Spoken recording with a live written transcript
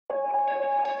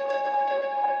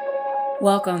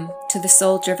Welcome to the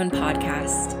Soul Driven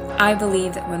Podcast. I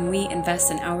believe that when we invest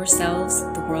in ourselves,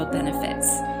 the world benefits.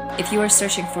 If you are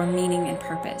searching for meaning and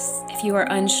purpose, if you are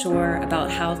unsure about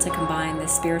how to combine the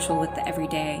spiritual with the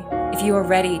everyday, if you are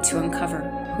ready to uncover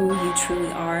who you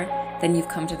truly are, then you've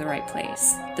come to the right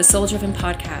place. The Soul Driven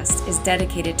Podcast is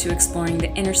dedicated to exploring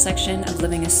the intersection of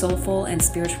living a soulful and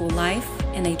spiritual life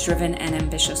in a driven and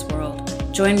ambitious world.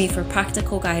 Join me for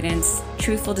practical guidance,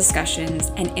 truthful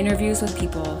discussions, and interviews with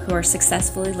people who are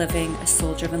successfully living a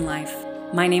soul-driven life.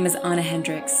 My name is Anna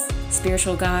Hendricks,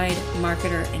 spiritual guide,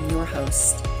 marketer, and your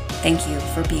host. Thank you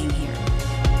for being here.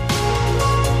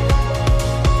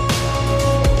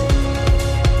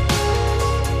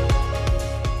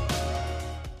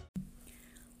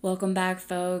 Welcome back,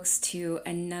 folks, to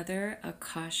another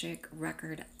Akashic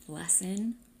Record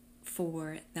lesson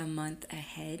for the month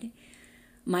ahead.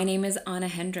 My name is Anna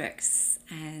Hendricks,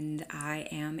 and I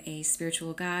am a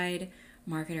spiritual guide,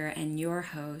 marketer, and your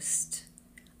host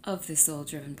of the Soul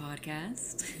Driven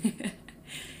Podcast.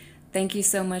 Thank you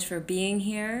so much for being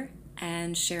here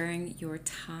and sharing your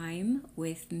time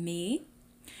with me.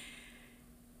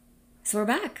 So we're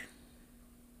back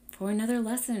for another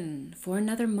lesson, for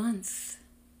another month.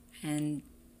 And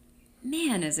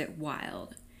man, is it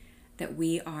wild that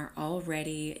we are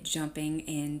already jumping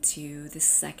into the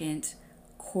second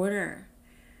quarter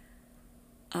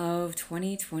of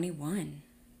 2021.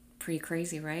 Pretty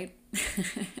crazy, right?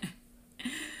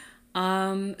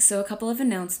 So a couple of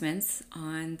announcements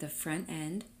on the front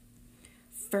end.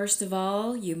 First of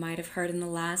all, you might have heard in the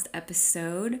last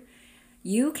episode,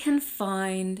 you can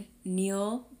find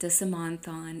Neil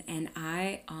DeSimanthan and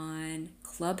I on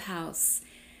Clubhouse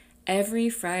every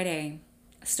Friday,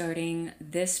 starting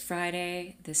this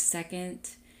Friday, the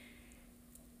 2nd,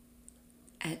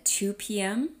 at 2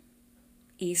 p.m.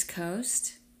 East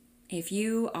Coast. If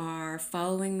you are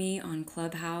following me on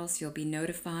Clubhouse, you'll be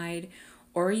notified,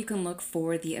 or you can look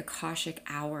for the Akashic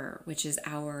Hour, which is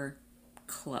our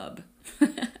club.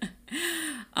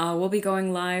 We'll be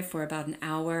going live for about an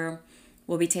hour.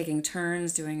 We'll be taking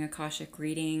turns doing Akashic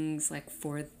readings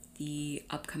for the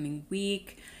upcoming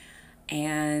week,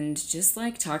 and just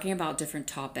talking about different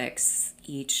topics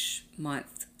each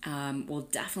month. We'll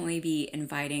definitely be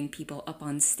inviting people up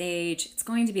on stage. It's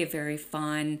going to be a very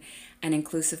fun and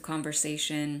inclusive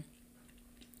conversation,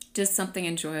 just something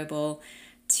enjoyable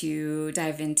to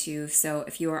dive into. So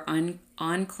if you are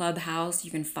on Clubhouse,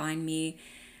 you can find me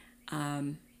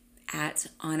at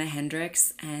Anna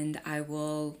Hendricks, and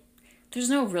there's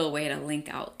no real way to link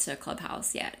out to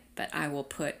Clubhouse yet, but I will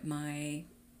put my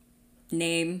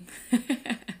name,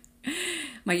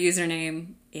 my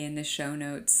username in the show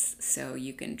notes so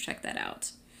you can check that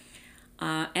out.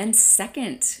 And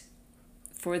second,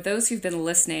 for those who've been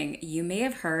listening, you may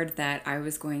have heard that I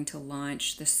was going to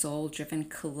launch the Soul Driven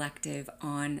Collective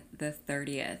on the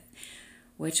 30th,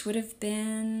 which would have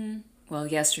been,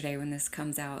 yesterday when this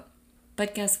comes out.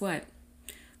 But guess what?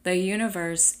 The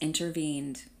universe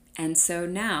intervened. And so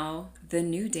now the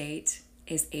new date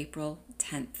is April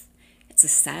 10th. It's a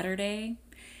Saturday.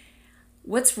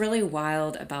 What's really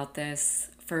wild about this,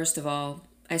 first of all,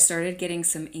 I started getting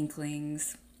some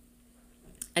inklings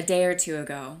a day or two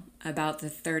ago about the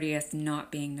 30th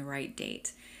not being the right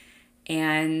date.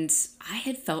 And I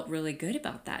had felt really good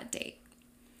about that date.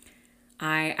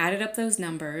 I added up those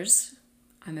numbers.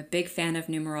 I'm a big fan of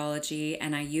numerology,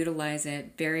 and I utilize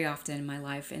it very often in my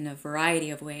life in a variety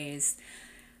of ways.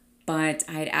 But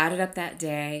I had added up that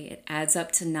day. It adds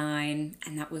up to 9,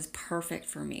 and that was perfect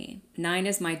for me. 9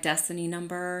 is my destiny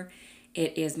number.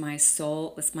 It is my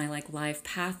soul. It's my life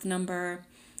path number.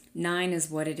 9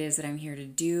 is what it is that I'm here to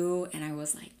do. And I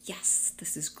was like, yes,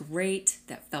 this is great.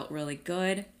 That felt really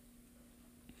good.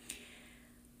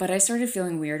 But I started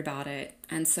feeling weird about it.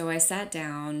 And so I sat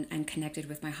down and connected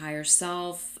with my higher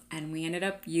self, and we ended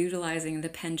up utilizing the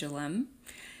pendulum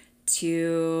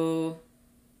to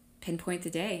pinpoint the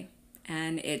day,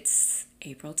 and it's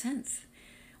April 10th.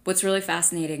 What's really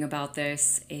fascinating about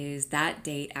this is that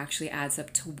date actually adds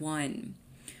up to 1,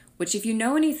 which, if you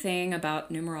know anything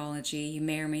about numerology, you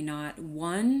may or may not.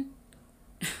 1,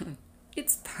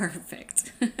 it's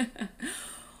perfect.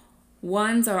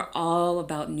 1s are all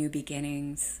about new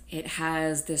beginnings. It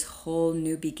has this whole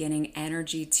new beginning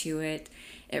energy to it.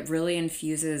 It really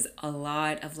infuses a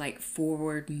lot of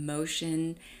forward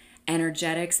motion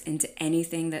energetics into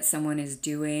anything that someone is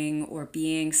doing or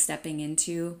stepping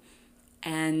into.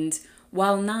 And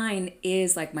while 9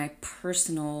 is my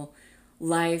personal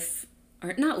life,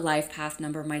 or not life path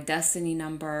number, my destiny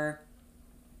number,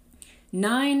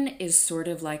 9 is sort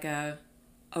of a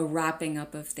wrapping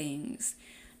up of things.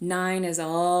 9 is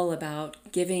all about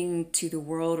giving to the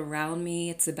world around me.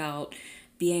 It's about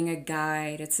being a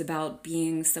guide. It's about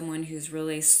being someone who's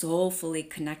really soulfully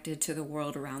connected to the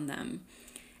world around them.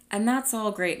 And that's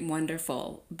all great and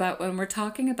wonderful. But when we're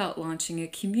talking about launching a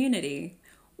community,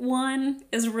 1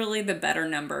 is really the better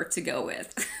number to go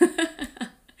with.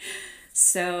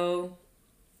 So,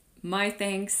 my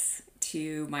thanks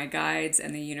to my guides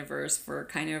and the universe for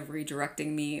kind of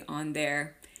redirecting me on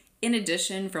there. In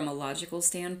addition, from a logical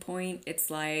standpoint, it's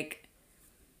like,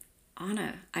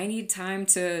 Anna, I need time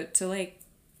to like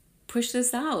push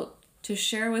this out, to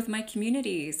share with my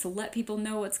community, to let people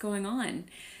know what's going on.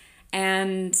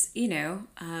 And,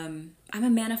 I'm a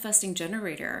manifesting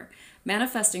generator.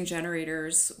 Manifesting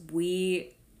generators,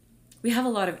 we have a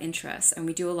lot of interests and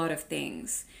we do a lot of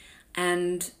things.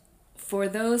 And for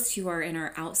those who are in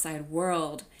our outside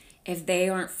world, if they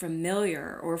aren't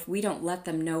familiar or if we don't let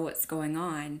them know what's going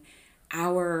on,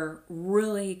 our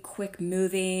really quick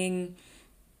moving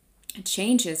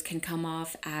changes can come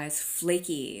off as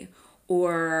flaky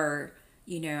or,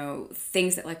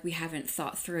 things that like we haven't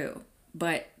thought through.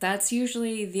 But that's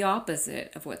usually the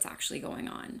opposite of what's actually going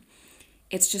on.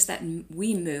 It's just that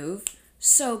we move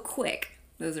so quick.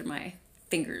 Those are my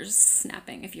fingers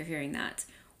snapping if you're hearing that.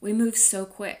 We move so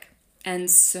quick. And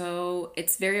so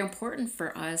it's very important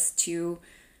for us to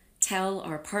tell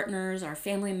our partners, our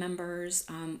family members,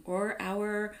 or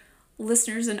our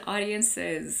listeners and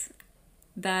audiences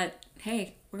that,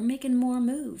 hey, we're making more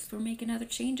moves. We're making other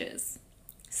changes.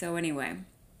 So anyway,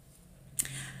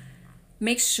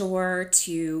 make sure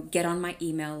to get on my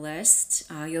email list.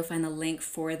 You'll find the link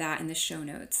for that in the show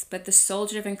notes. But the Soul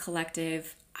Driven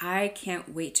Collective, I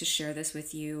can't wait to share this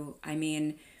with you. I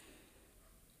mean,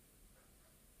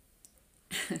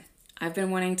 I've been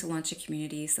wanting to launch a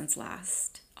community since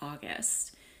last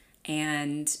August.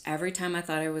 And every time I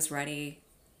thought I was ready,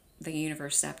 the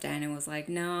universe stepped in and was like,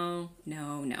 no.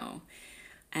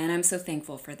 And I'm so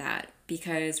thankful for that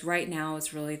because right now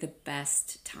is really the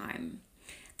best time.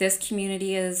 This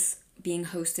community is being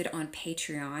hosted on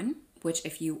Patreon, which,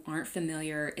 if you aren't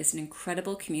familiar, is an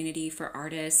incredible community for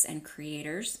artists and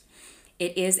creators.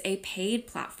 It is a paid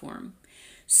platform.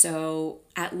 So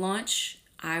at launch,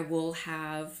 I will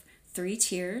have 3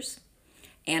 tiers,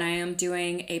 and I am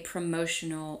doing a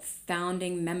promotional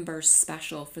founding members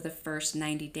special for the first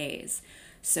 90 days.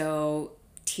 So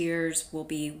tiers will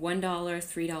be $1,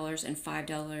 $3, and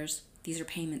 $5. These are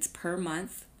payments per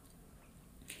month.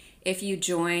 If you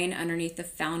join underneath the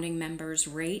founding members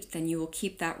rate, then you will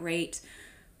keep that rate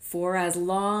for as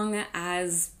long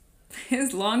as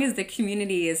the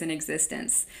community is in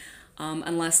existence,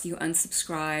 unless you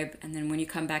unsubscribe, and then when you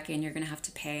come back in, you're going to have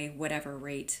to pay whatever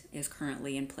rate is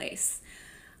currently in place.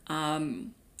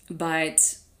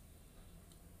 But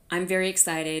I'm very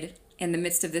excited. In the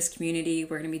midst of this community,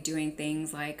 we're going to be doing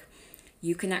things like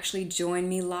you can actually join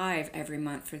me live every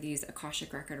month for these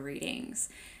Akashic Record readings.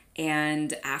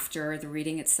 And after the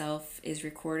reading itself is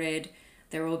recorded,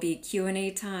 there will be Q&A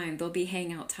time, there'll be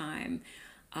hangout time.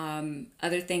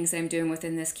 Other things that I'm doing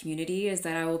within this community is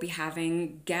that I will be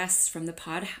having guests from the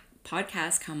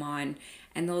podcast come on,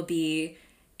 and there'll be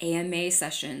AMA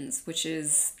sessions, which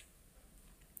is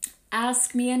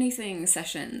Ask Me Anything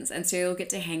sessions. And so you'll get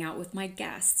to hang out with my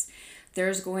guests.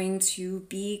 There's going to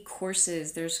be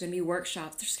courses, there's going to be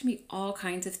workshops, there's going to be all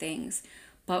kinds of things.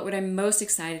 But what I'm most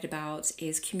excited about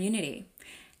is community.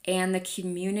 And the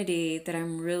community that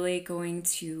I'm really going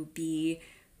to be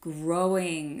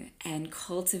growing and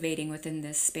cultivating within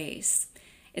this space.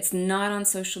 It's not on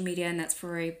social media, and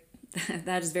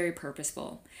that is very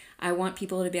purposeful. I want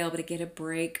people to be able to get a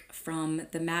break from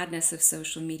the madness of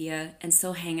social media and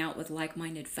still hang out with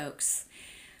like-minded folks.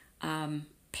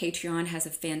 Patreon has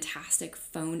a fantastic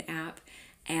phone app.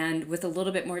 And with a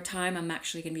little bit more time, I'm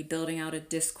actually going to be building out a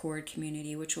Discord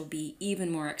community, which will be even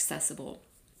more accessible.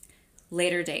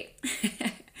 Later date.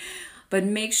 But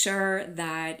make sure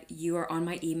that you are on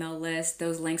my email list.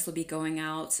 Those links will be going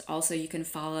out. Also, you can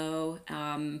follow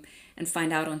and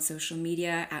find out on social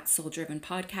media at Soul Driven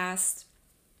Podcast.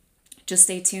 Just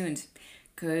stay tuned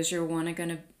because you're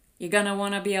gonna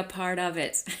want to be a part of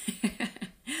it.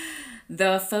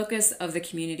 The focus of the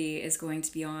community is going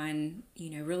to be on,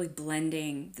 really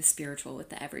blending the spiritual with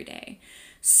the everyday.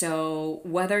 So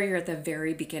whether you're at the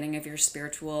very beginning of your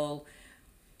spiritual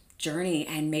journey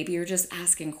and maybe you're just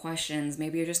asking questions,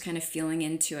 maybe you're just kind of feeling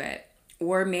into it,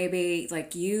 or maybe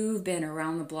like you've been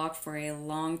around the block for a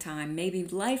long time, maybe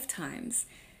lifetimes,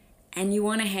 and you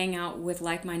want to hang out with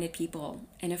like-minded people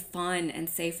in a fun and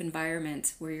safe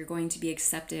environment where you're going to be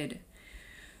accepted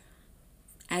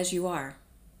as you are,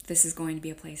 this is going to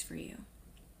be a place for you.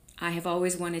 I have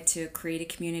always wanted to create a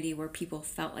community where people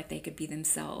felt like they could be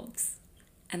themselves.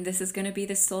 And this is going to be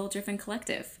the Soul Driven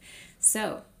Collective.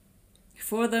 So,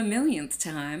 for the millionth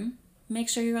time, make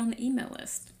sure you're on the email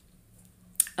list.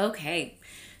 Okay,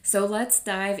 so let's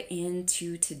dive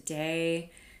into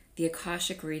today, the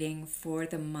Akashic reading for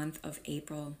the month of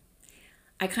April.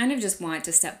 I kind of just want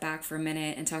to step back for a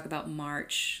minute and talk about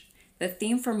March. The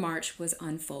theme for March was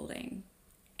unfolding,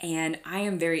 and I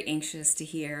am very anxious to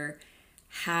hear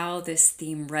how this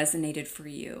theme resonated for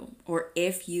you, or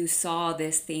if you saw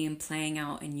this theme playing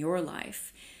out in your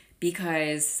life,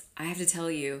 because I have to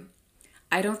tell you,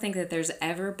 I don't think that there's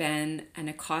ever been an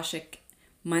Akashic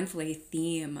monthly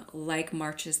theme like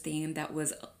March's theme that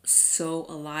was so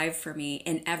alive for me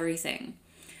in everything.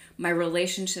 My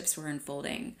relationships were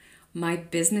unfolding. My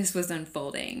business was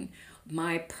unfolding.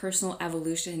 My personal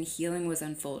evolution and healing was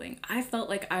unfolding. I felt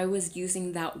like I was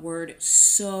using that word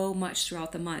so much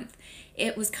throughout the month.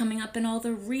 It was coming up in all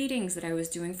the readings that I was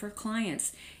doing for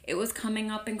clients. It was coming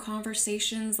up in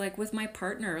conversations like with my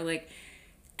partner. Like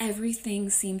everything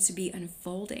seemed to be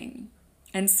unfolding.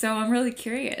 And so I'm really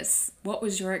curious, what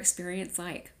was your experience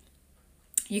like?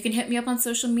 You can hit me up on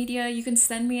social media. You can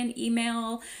send me an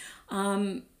email.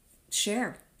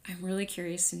 Share. I'm really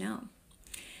curious to know.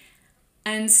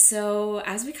 And so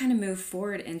as we kind of move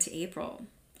forward into April,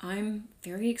 I'm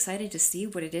very excited to see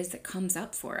what it is that comes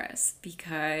up for us,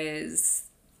 because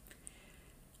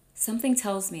something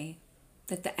tells me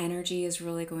that the energy is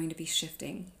really going to be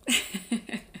shifting.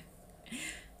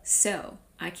 So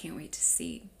I can't wait to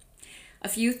see. A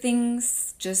few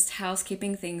things, just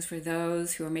housekeeping things for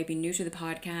those who are maybe new to the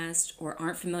podcast or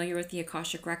aren't familiar with the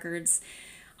Akashic Records.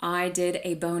 I did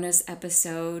a bonus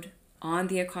episode on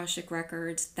the Akashic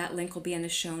Records. That link will be in the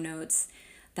show notes.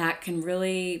 That can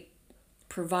really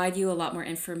provide you a lot more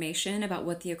information about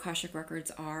what the Akashic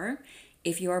Records are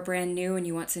if you are brand new and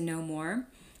you want to know more.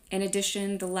 In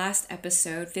addition, the last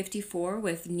episode, 54,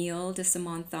 with Neil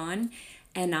DeSimanthan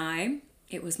and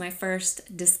it was my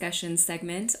first discussion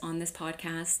segment on this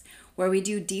podcast where we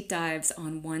do deep dives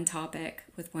on one topic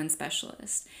with one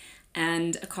specialist.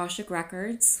 And Akashic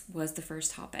Records was the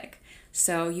first topic.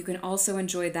 So you can also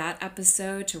enjoy that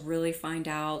episode to really find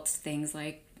out things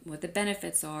like what the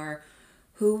benefits are,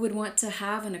 who would want to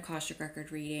have an Akashic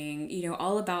Record reading,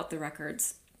 all about the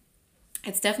records.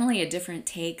 It's definitely a different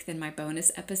take than my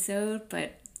bonus episode,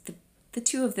 but the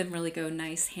two of them really go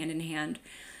nice hand in hand.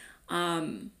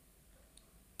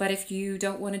 But if you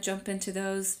don't want to jump into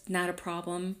those, not a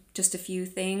problem. Just a few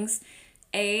things.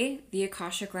 The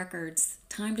Akashic Records.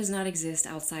 Time does not exist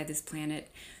outside this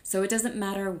planet. So it doesn't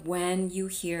matter when you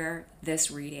hear this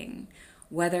reading,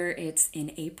 whether it's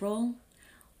in April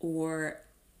or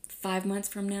 5 months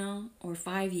from now or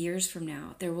 5 years from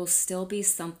now, there will still be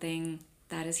something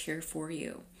that is here for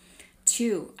you.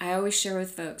 2, I always share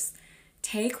with folks,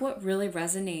 take what really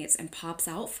resonates and pops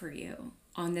out for you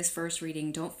on this first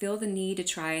reading. Don't feel the need to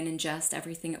try and ingest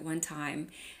everything at one time,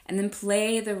 and then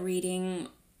play the reading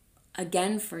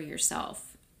again for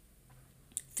yourself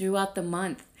throughout the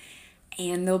month,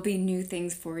 and there'll be new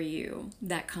things for you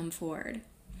that come forward.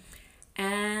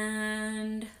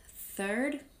 And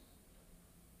 3rd,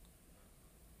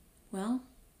 well,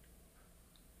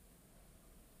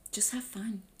 just have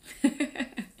fun.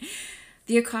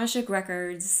 The Akashic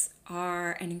Records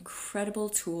are an incredible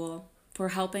tool for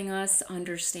helping us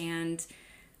understand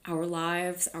our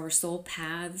lives, our soul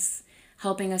paths,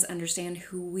 helping us understand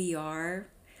who we are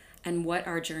and what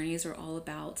our journeys are all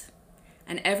about.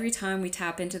 And every time we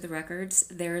tap into the records,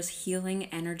 there's healing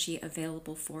energy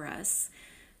available for us.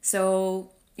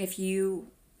 So if you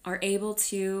are able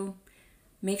to,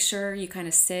 make sure you kind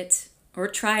of sit or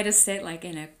try to sit like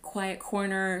in a quiet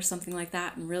corner or something like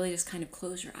that, and really just kind of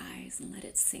close your eyes and let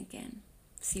it sink in.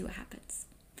 See what happens.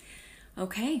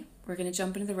 Okay, we're going to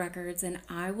jump into the records, and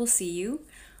I will see you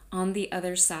on the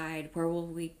other side, where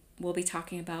we'll be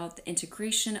talking about the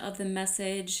integration of the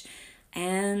message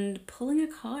and pulling a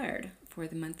card for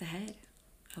the month ahead.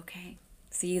 Okay,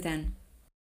 see you then.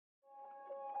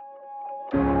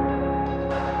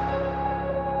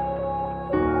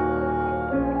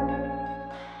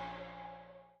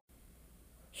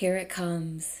 Here it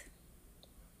comes.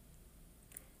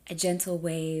 A gentle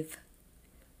wave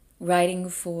riding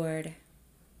forward,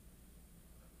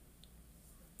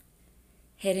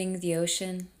 hitting the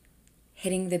ocean,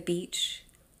 hitting the beach,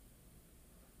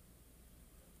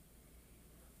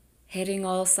 hitting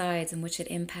all sides in which it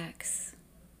impacts.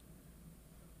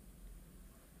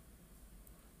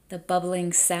 The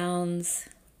bubbling sounds,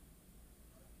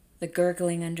 the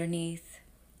gurgling underneath.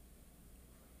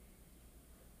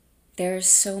 There is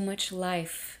so much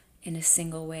life in a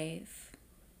single wave.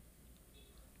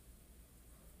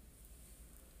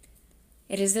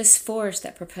 It is this force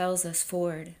that propels us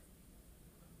forward.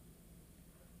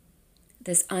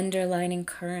 This underlining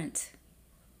current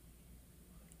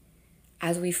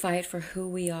as we fight for who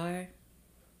we are,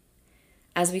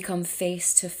 as we come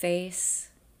face to face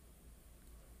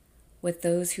with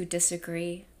those who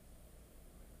disagree,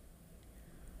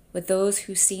 with those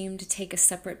who seem to take a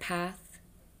separate path,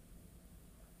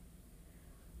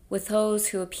 with those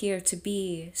who appear to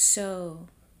be so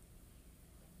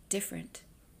different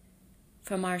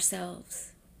from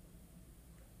ourselves.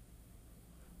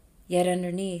 Yet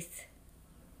underneath,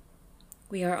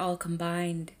 we are all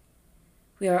combined.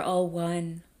 We are all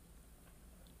one.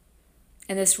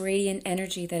 And this radiant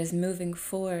energy that is moving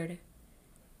forward,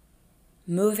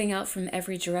 moving out from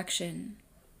every direction,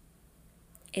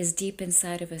 is deep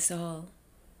inside of us all.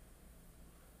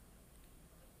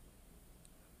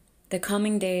 The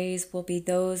coming days will be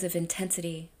those of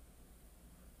intensity.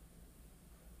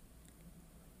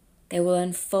 They will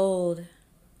unfold,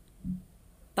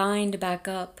 bind back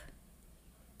up,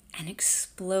 and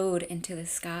explode into the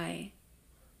sky.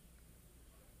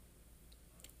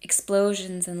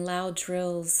 Explosions and loud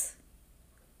drills.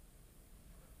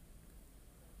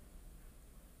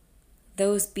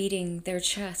 Those beating their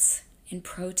chests in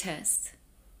protest.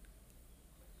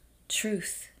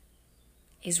 Truth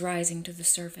is rising to the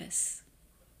surface.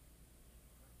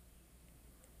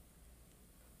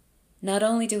 Not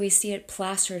only do we see it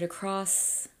plastered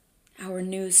across our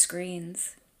news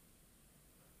screens,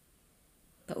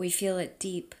 but we feel it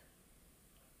deep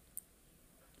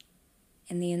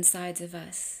in the insides of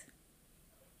us.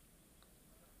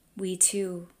 We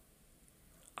too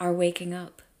are waking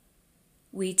up.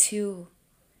 We too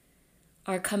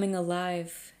are coming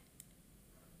alive.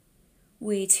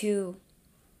 We too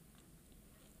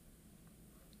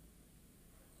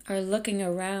are looking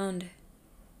around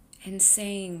and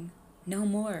saying, no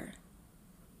more.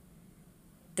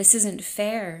 This isn't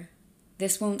fair.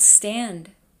 This won't stand.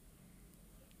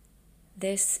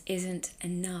 This isn't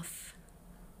enough.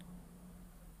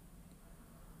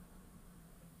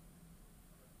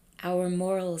 Our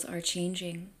morals are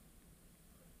changing.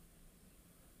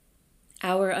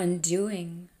 Our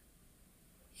undoing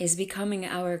is becoming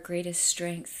our greatest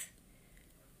strength,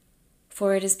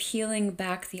 for it is peeling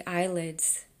back the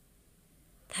eyelids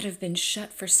that have been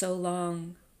shut for so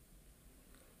long.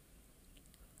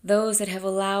 Those that have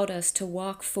allowed us to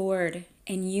walk forward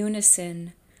in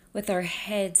unison with our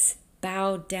heads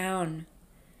bowed down,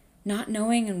 not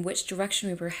knowing in which direction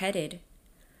we were headed,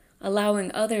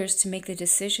 allowing others to make the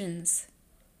decisions,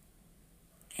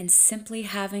 and simply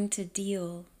having to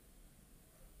deal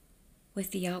with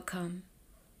the outcome.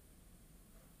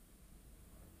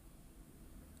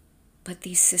 But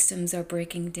these systems are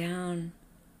breaking down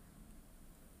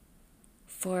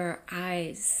for our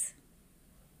eyes.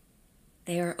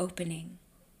 They are opening.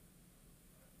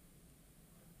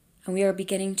 And we are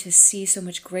beginning to see so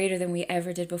much greater than we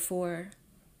ever did before.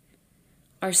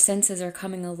 Our senses are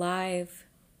coming alive.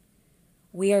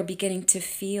 We are beginning to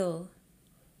feel.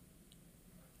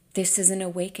 This is an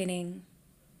awakening.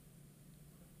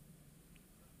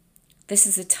 This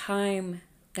is a time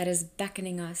that is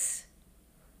beckoning us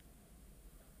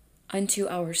unto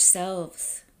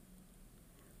ourselves,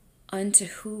 unto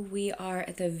who we are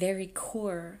at the very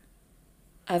core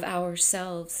of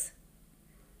ourselves.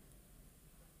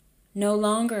 No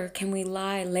longer can we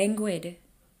lie languid,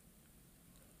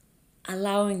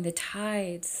 allowing the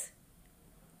tides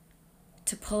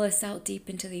to pull us out deep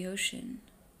into the ocean.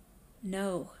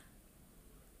 No,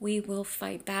 we will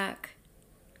fight back.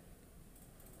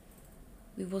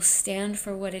 We will stand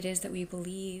for what it is that we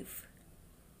believe.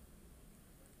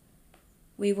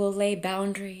 We will lay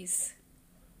boundaries.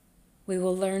 We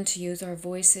will learn to use our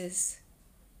voices.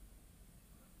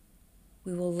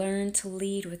 We will learn to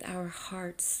lead with our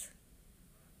hearts.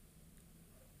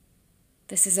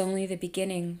 This is only the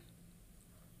beginning.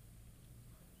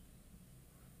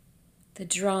 The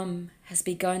drum has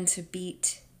begun to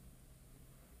beat.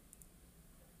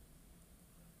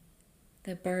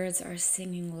 The birds are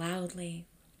singing loudly.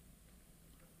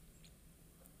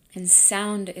 And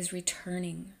sound is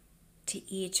returning to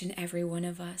each and every one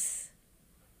of us.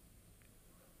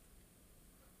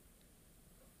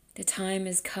 The time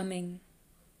is coming.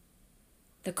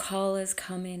 The call is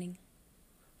coming.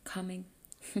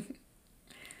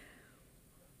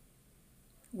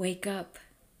 Wake up,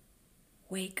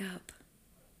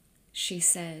 she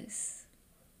says,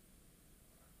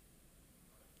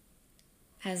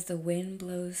 as the wind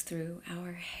blows through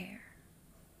our hair.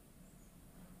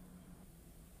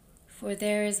 For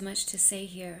there is much to say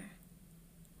here.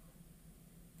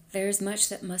 There is much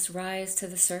that must rise to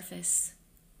the surface.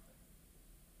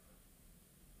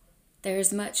 There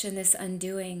is much in this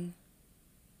undoing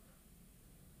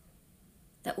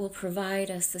that will provide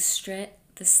us the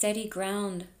steady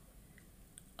ground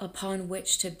upon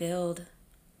which to build,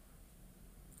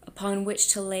 upon which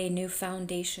to lay new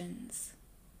foundations.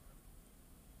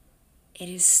 It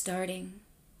is starting.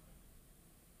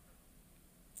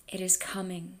 It is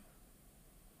coming.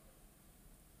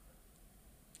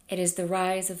 It is the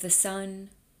rise of the sun,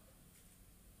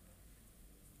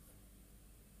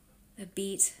 the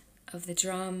beat of the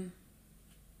drum.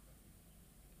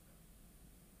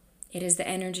 It is the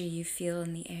energy you feel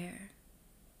in the air.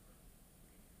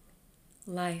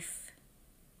 Life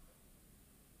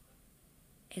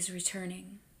is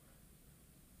returning.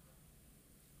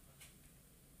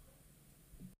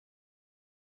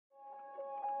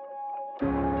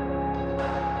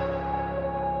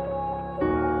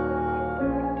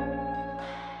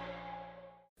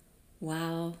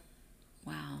 Wow,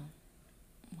 wow,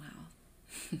 wow.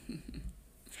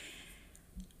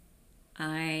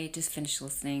 I just finished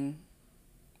listening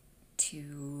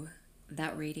to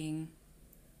that reading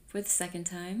for the second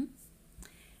time.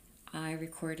 I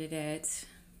recorded it,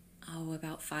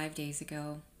 about 5 days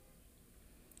ago.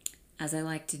 As I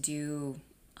like to do,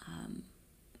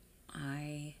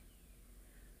 I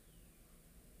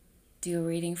do a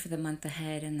reading for the month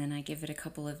ahead and then I give it a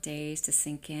couple of days to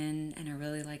sink in, and I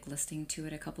really like listening to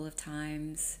it a couple of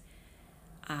times.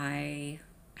 I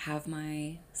have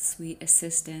my sweet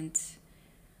assistant,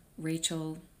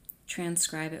 Rachel,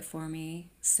 transcribe it for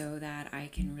me so that I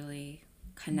can really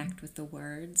connect with the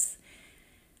words.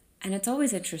 And it's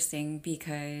always interesting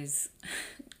because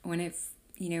when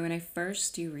I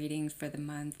first do readings for the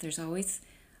month, there's always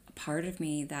a part of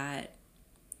me that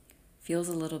feels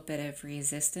a little bit of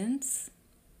resistance.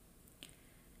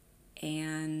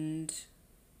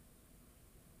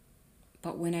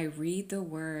 But when I read the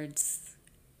words,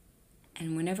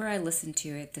 and whenever I listen to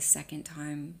it the second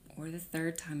time or the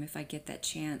third time, if I get that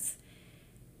chance,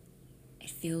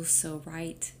 it feels so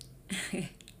right.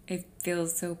 It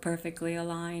feels so perfectly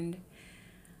aligned.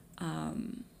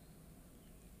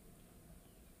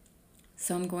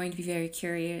 So I'm going to be very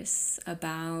curious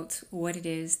about what it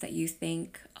is that you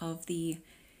think of the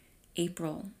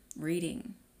April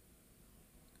reading.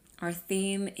 Our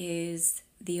theme is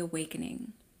the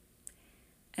awakening.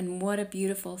 And what a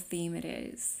beautiful theme it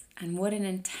is. And what an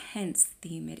intense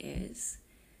theme it is.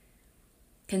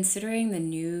 Considering the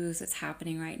news that's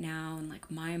happening right now in like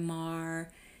Myanmar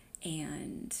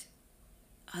and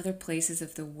other places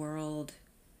of the world,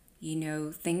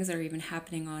 things are even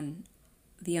happening on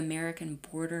the American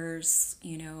borders,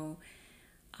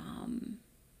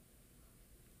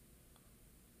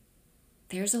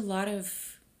 there's a lot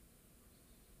of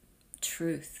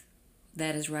truth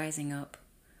that is rising up.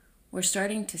 We're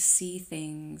starting to see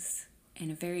things in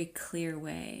a very clear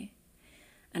way.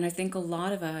 And I think a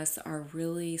lot of us are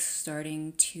really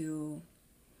starting to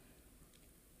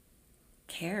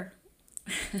care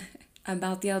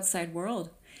about the outside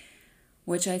world,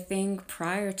 which I think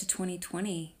prior to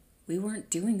 2020, we weren't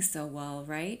doing so well,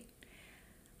 right?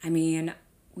 I mean,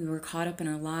 we were caught up in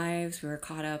our lives, we were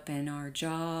caught up in our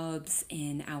jobs,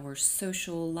 in our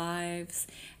social lives,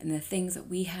 and the things that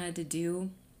we had to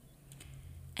do.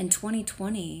 And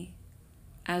 2020,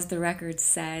 as the record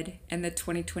said in the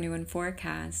 2021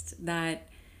 forecast, that,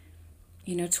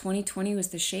 2020 was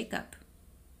the shakeup.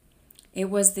 It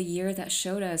was the year that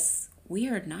showed us we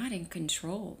are not in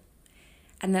control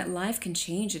and that life can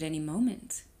change at any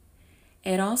moment.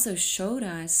 It also showed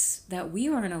us that we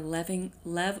are on a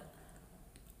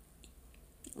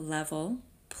level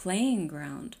playing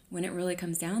ground when it really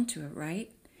comes down to it,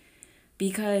 right?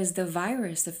 Because the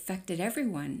virus affected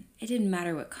everyone. It didn't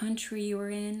matter what country you were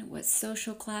in, what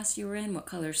social class you were in, what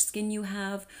color skin you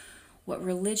have, what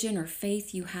religion or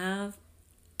faith you have.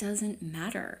 Doesn't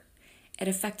matter. It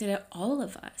affected all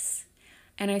of us.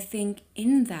 And I think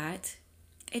in that,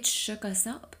 it shook us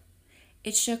up.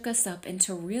 It shook us up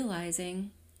into realizing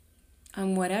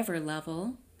on whatever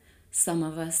level, some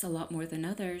of us a lot more than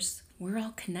others, we're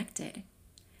all connected.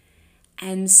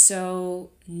 And so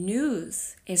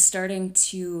news is starting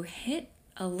to hit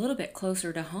a little bit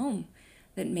closer to home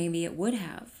than maybe it would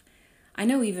have. I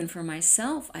know even for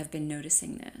myself, I've been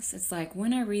noticing this. It's like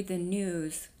when I read the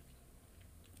news,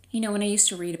 when I used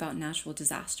to read about natural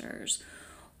disasters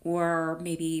or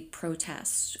maybe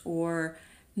protests or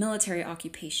military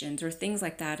occupations or things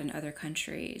like that in other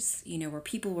countries, where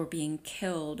people were being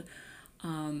killed,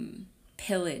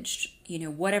 pillaged,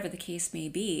 whatever the case may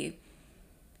be,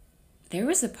 there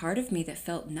was a part of me that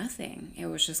felt nothing. It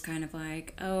was just kind of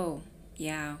like, oh,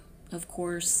 yeah, of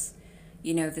course,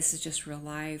 this is just real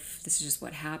life. This is just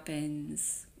what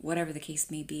happens, whatever the case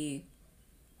may be.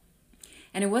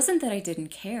 And it wasn't that I didn't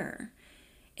care.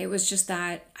 It was just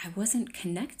that I wasn't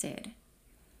connected.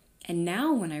 And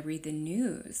now when I read the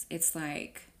news, it's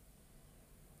like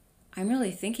I'm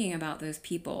really thinking about those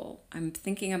people. I'm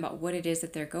thinking about what it is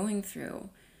that they're going through.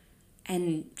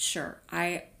 And sure,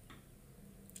 I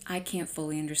can't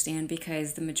fully understand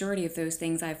because the majority of those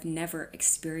things I've never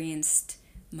experienced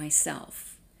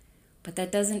myself. But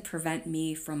that doesn't prevent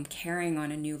me from caring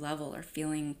on a new level or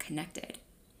feeling connected.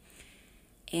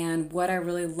 And what I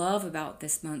really love about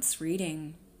this month's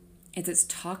reading is it's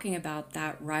talking about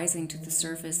that rising to the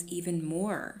surface even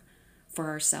more for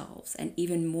ourselves and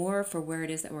even more for where it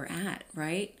is that we're at,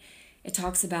 right? It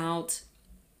talks about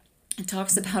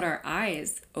our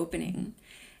eyes opening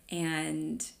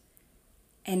and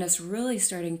us really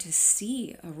starting to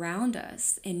see around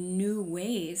us in new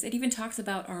ways. It even talks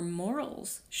about our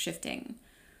morals shifting,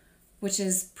 which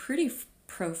is pretty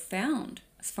profound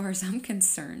as far as I'm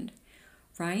concerned,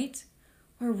 right?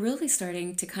 We're really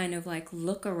starting to kind of like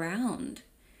look around,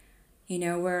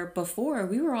 where before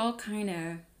we were all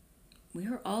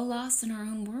lost in our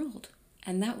own world,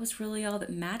 and that was really all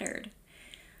that mattered.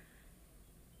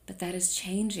 But that is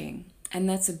changing, and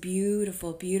that's a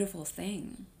beautiful, beautiful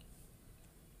thing.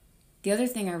 The other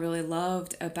thing I really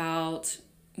loved about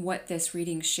what this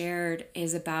reading shared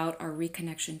is about our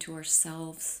reconnection to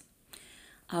ourselves,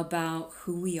 about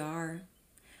who we are,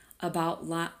 about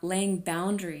laying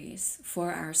boundaries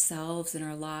for ourselves and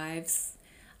our lives,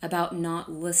 about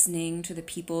not listening to the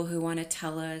people who want to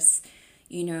tell us,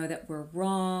 that we're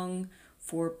wrong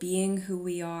for being who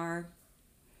we are.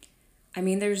 I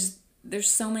mean, there's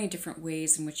so many different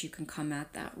ways in which you can come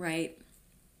at that, right?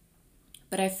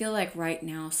 But I feel like right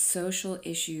now, social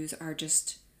issues are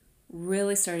just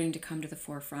really starting to come to the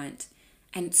forefront.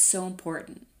 And it's so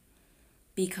important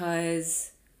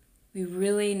because we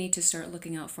really need to start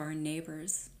looking out for our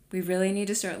neighbors. We really need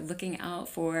to start looking out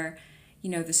for,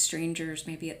 the strangers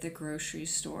maybe at the grocery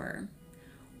store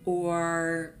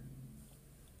or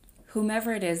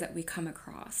whomever it is that we come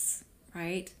across,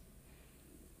 right?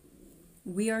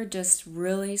 We are just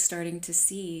really starting to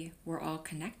see we're all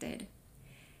connected.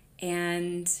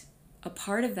 And a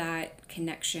part of that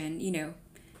connection,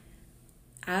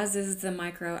 as is the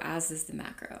micro, as is the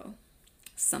macro.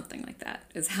 Something like that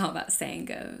is how that saying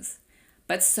goes.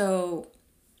 But so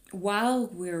while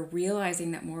we're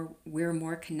realizing that we're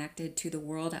more connected to the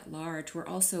world at large, we're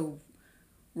also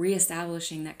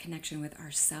reestablishing that connection with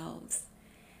ourselves.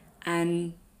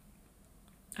 And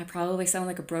I probably sound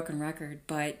like a broken record,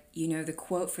 but the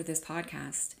quote for this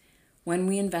podcast, when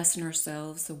we invest in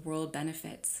ourselves, the world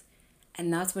benefits.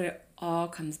 And that's what it all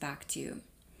comes back to.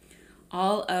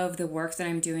 All of the work that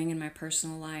I'm doing in my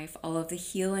personal life, all of the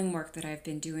healing work that I've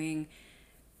been doing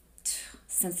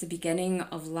since the beginning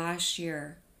of last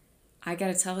year, I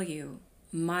gotta tell you,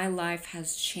 my life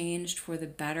has changed for the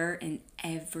better in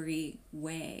every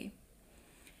way.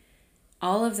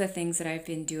 All of the things that I've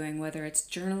been doing, whether it's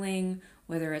journaling,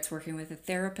 whether it's working with a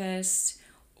therapist,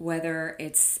 whether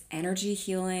it's energy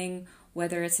healing,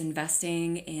 whether it's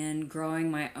investing in growing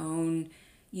my own,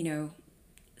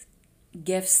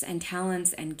 gifts and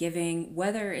talents and giving,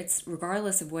 whether it's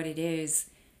regardless of what it is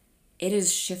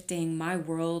shifting my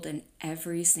world in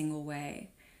every single way.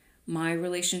 My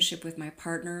relationship with my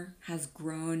partner has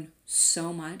grown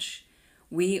so much.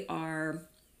 We are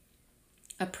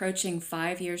approaching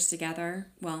 5 years together,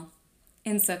 well,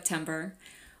 in September,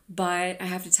 but I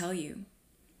have to tell you,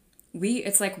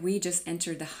 it's like we just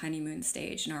entered the honeymoon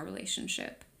stage in our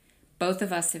relationship. Both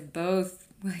of us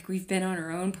we've been on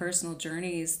our own personal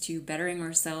journeys to bettering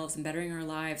ourselves and bettering our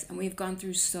lives, and we've gone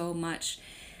through so much.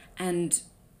 And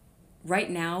right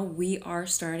now, we are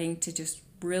starting to just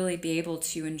really be able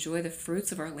to enjoy the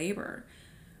fruits of our labor.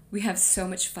 We have so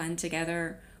much fun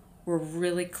together. We're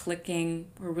really clicking.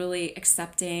 We're really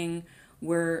accepting.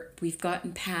 We've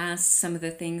gotten past some of the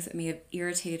things that may have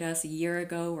irritated us a year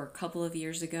ago or a couple of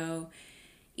years ago.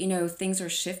 Things are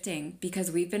shifting because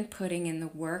we've been putting in the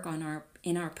work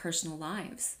in our personal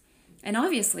lives. And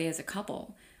obviously as a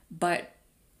couple, but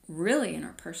really in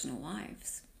our personal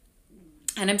lives.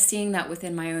 And I'm seeing that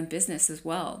within my own business as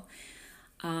well.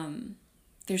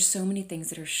 There's so many things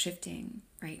that are shifting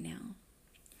right now.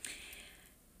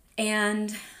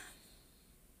 And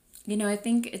I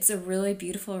think it's a really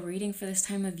beautiful reading for this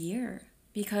time of year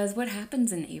because what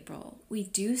happens in April? We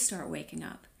do start waking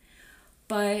up,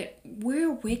 but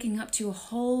we're waking up to a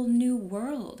whole new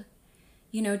world.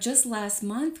 Just last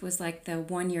month was like the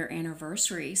 1-year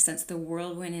anniversary since the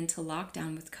world went into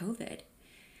lockdown with COVID.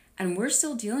 And we're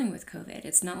still dealing with COVID.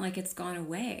 It's not like it's gone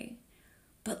away.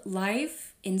 But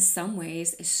life, in some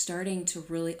ways, is starting to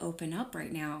really open up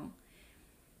right now.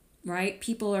 right?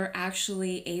 People are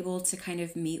actually able to kind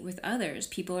of meet with others.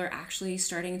 People are actually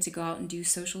starting to go out and do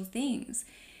social things.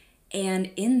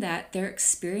 And in that, they're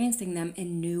experiencing them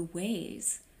in new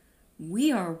ways.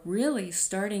 We are really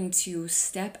starting to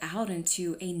step out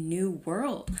into a new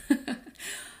world,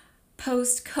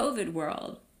 post-COVID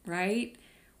world, right?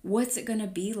 What's it going to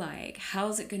be like?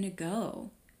 How's it going to go?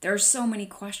 There are so many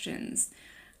questions.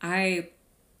 I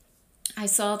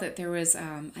saw that there was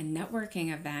a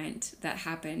networking event that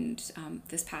happened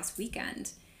this past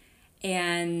weekend.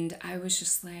 And I was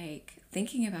just like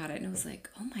thinking about it, and I was like,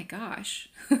 oh my gosh,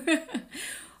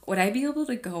 would I be able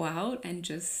to go out and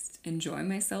just enjoy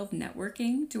myself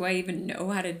networking? Do I even know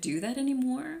how to do that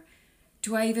anymore?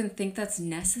 Do I even think that's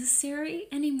necessary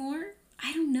anymore?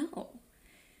 I don't know.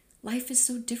 Life is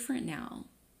so different now.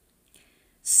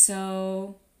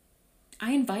 So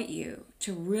I invite you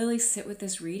to really sit with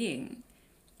this reading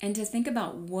and to think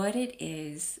about what it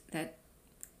is that,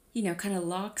 kind of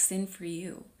locks in for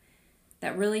you,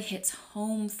 that really hits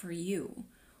home for you.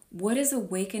 What is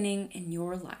awakening in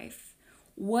your life?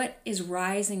 What is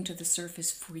rising to the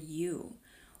surface for you?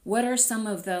 What are some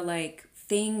of the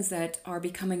things that are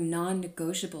becoming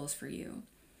non-negotiables for you?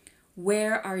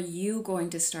 Where are you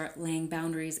going to start laying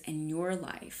boundaries in your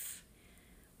life?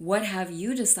 What have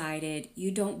you decided you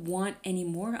don't want any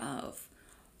more of?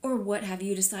 Or what have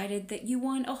you decided that you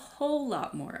want a whole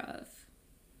lot more of?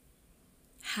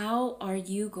 How are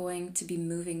you going to be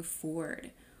moving forward?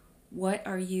 What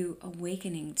are you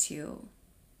awakening to?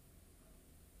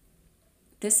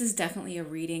 This is definitely a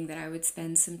reading that I would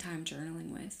spend some time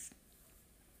journaling with.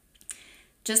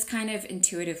 Just kind of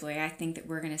intuitively, I think that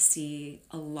we're going to see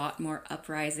a lot more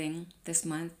uprising this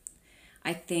month.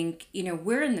 I think,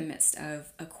 we're in the midst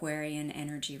of Aquarian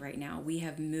energy right now. We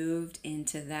have moved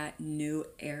into that new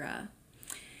era.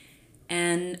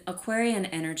 And Aquarian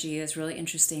energy is really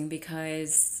interesting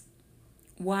because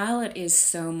while it is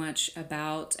so much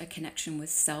about a connection with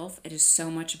self, it is so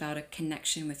much about a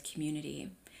connection with community.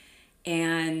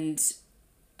 And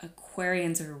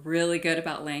Aquarians are really good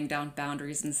about laying down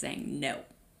boundaries and saying, no,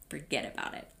 forget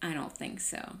about it. I don't think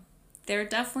so. They're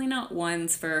definitely not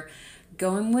ones for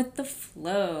going with the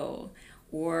flow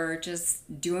or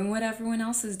just doing what everyone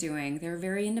else is doing. They're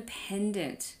very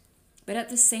independent. But at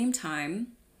the same time,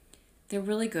 they're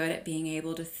really good at being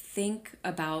able to think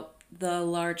about the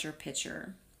larger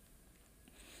picture.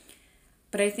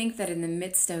 But I think that in the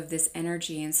midst of this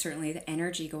energy, and certainly the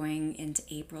energy going into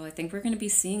April, I think we're going to be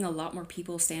seeing a lot more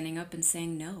people standing up and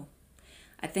saying no.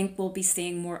 I think we'll be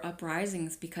seeing more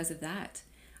uprisings because of that.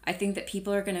 I think that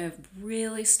people are going to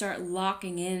really start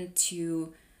locking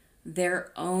into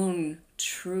their own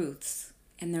truths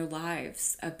in their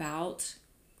lives about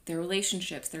their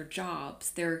relationships, their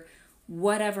jobs, their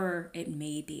whatever it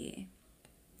may be.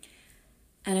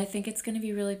 And I think it's going to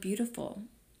be really beautiful.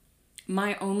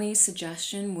 My only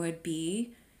suggestion would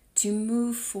be to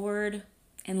move forward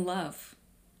in love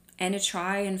and to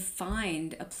try and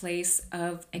find a place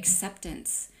of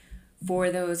acceptance for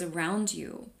those around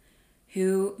you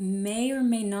who may or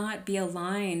may not be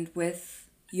aligned with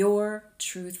your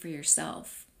truth for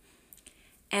yourself.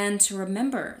 And to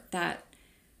remember that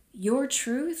your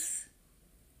truth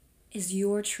is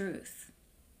your truth.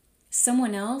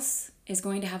 Someone else is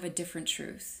going to have a different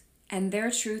truth, and their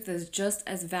truth is just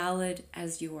as valid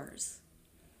as yours.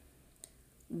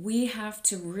 We have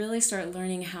to really start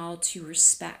learning how to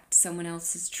respect someone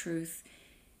else's truth,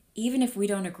 even if we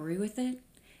don't agree with it,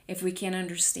 if we can't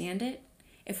understand it,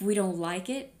 if we don't like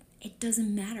it, it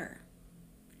doesn't matter.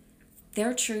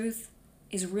 Their truth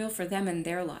is real for them in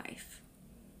their life.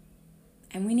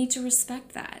 And we need to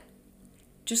respect that,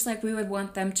 just like we would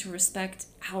want them to respect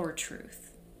our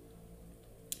truth,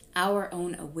 our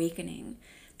own awakening,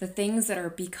 the things that are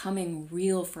becoming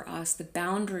real for us, the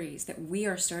boundaries that we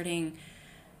are starting,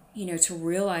 to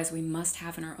realize we must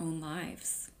have in our own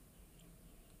lives.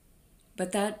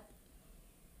 But that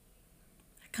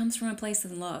comes from a place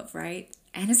of love, right?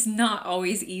 And it's not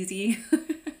always easy.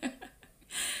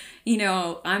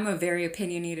 I'm a very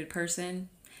opinionated person.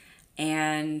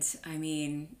 And I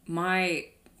mean, my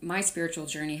spiritual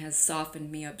journey has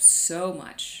softened me up so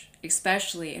much,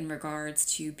 especially in regards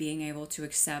to being able to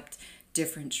accept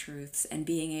different truths and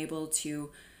being able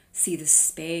to see the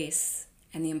space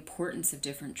and the importance of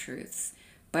different truths.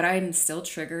 But I'm still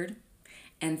triggered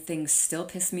and things still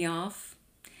piss me off.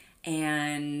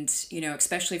 And,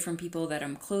 especially from people that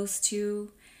I'm close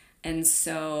to. And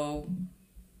so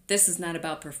this is not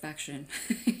about perfection.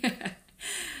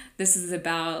 This is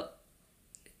about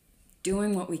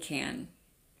doing what we can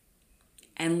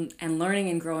and learning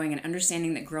and growing and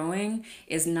understanding that growing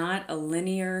is not a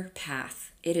linear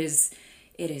path. It is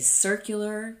It is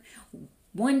circular.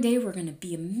 One day we're going to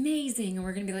be amazing and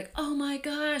we're going to be like, oh my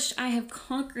gosh, I have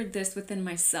conquered this within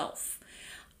myself.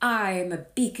 I am a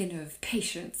beacon of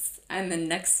patience. And the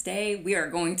next day we are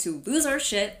going to lose our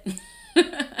shit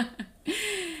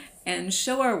and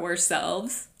show our worst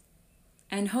selves.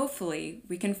 And hopefully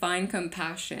we can find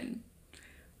compassion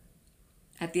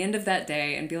at the end of that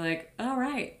day and be like, all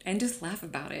right, and just laugh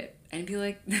about it and be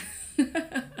like,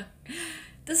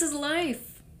 this is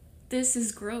life. This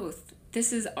is growth.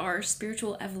 This is our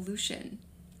spiritual evolution.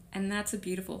 And that's a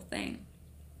beautiful thing.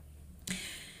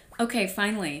 Okay,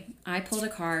 finally, I pulled a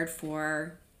card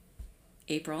for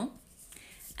April.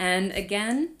 And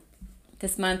again,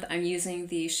 this month I'm using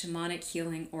the Shamanic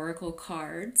Healing Oracle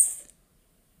cards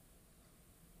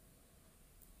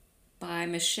by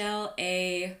Michelle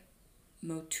A.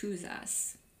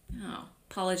 Motuzas. Oh,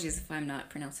 apologies if I'm not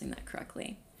pronouncing that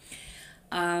correctly.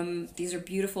 These are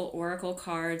beautiful oracle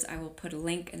cards. I will put a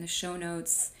link in the show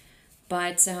notes.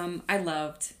 But I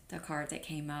loved the card that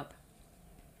came up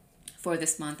for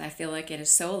this month. I feel like it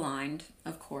is so aligned,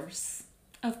 of course.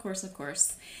 Of course, of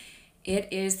course. It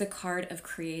is the card of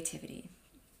creativity.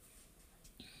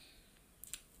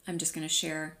 I'm just going to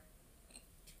share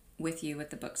with you what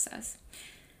the book says.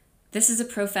 This is a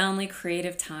profoundly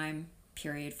creative time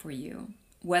period for you,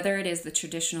 whether it is the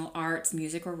traditional arts,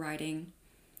 music, or writing,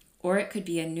 or it could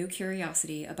be a new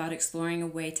curiosity about exploring a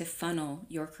way to funnel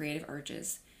your creative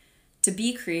urges. To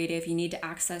be creative, you need to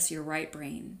access your right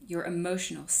brain, your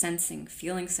emotional, sensing,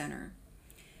 feeling center.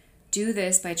 Do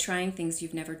this by trying things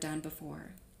you've never done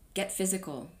before. Get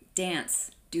physical,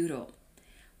 dance, doodle.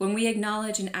 When we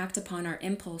acknowledge and act upon our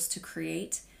impulse to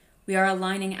create, we are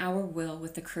aligning our will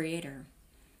with the Creator.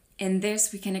 In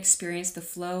this, we can experience the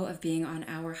flow of being on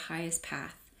our highest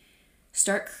path.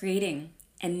 Start creating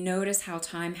and notice how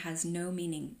time has no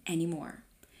meaning anymore.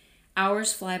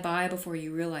 Hours fly by before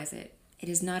you realize it. It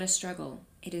is not a struggle.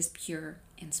 It is pure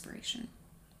inspiration.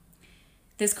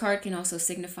 This card can also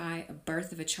signify a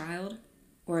birth of a child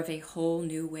or of a whole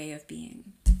new way of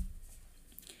being.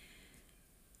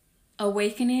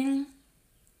 Awakening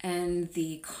and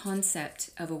the concept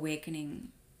of awakening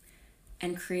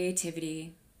and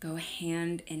creativity go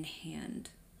hand in hand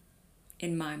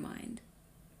in my mind.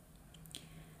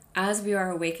 As we are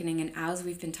awakening and as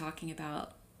we've been talking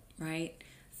about, right?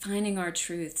 Finding our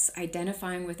truths,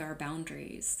 identifying with our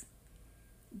boundaries.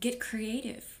 Get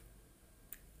creative.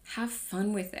 Have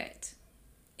fun with it.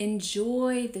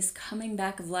 Enjoy this coming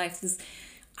back of life. This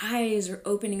eyes are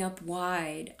opening up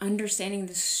wide, understanding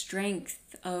the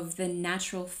strength of the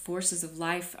natural forces of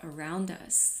life around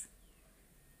us.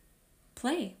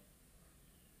 Play.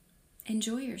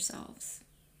 Enjoy yourselves.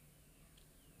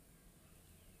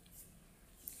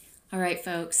 All right,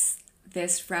 folks.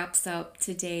 This wraps up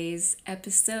today's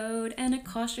episode and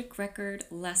Akashic Record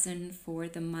lesson for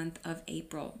the month of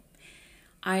April.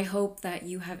 I hope that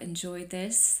you have enjoyed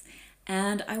this,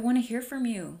 and I want to hear from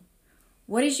you.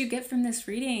 What did you get from this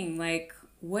reading? Like,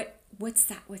 what's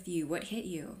that with you? What hit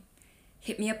you?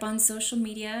 Hit me up on social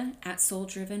media at Soul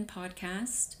Driven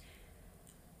Podcast.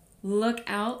 Look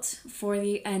out for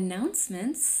the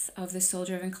announcements of the Soul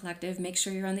Driven Collective. Make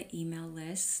sure you're on the email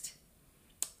list.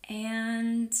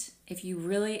 And if you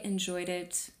really enjoyed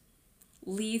it,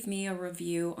 leave me a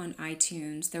review on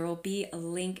iTunes. There will be a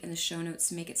link in the show notes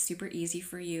to make it super easy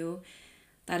for you.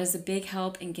 That is a big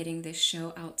help in getting this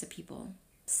show out to people.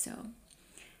 So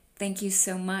thank you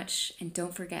so much. And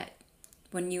don't forget,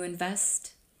 when we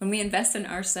invest in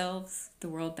ourselves, the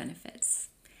world benefits.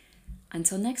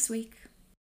 Until next week.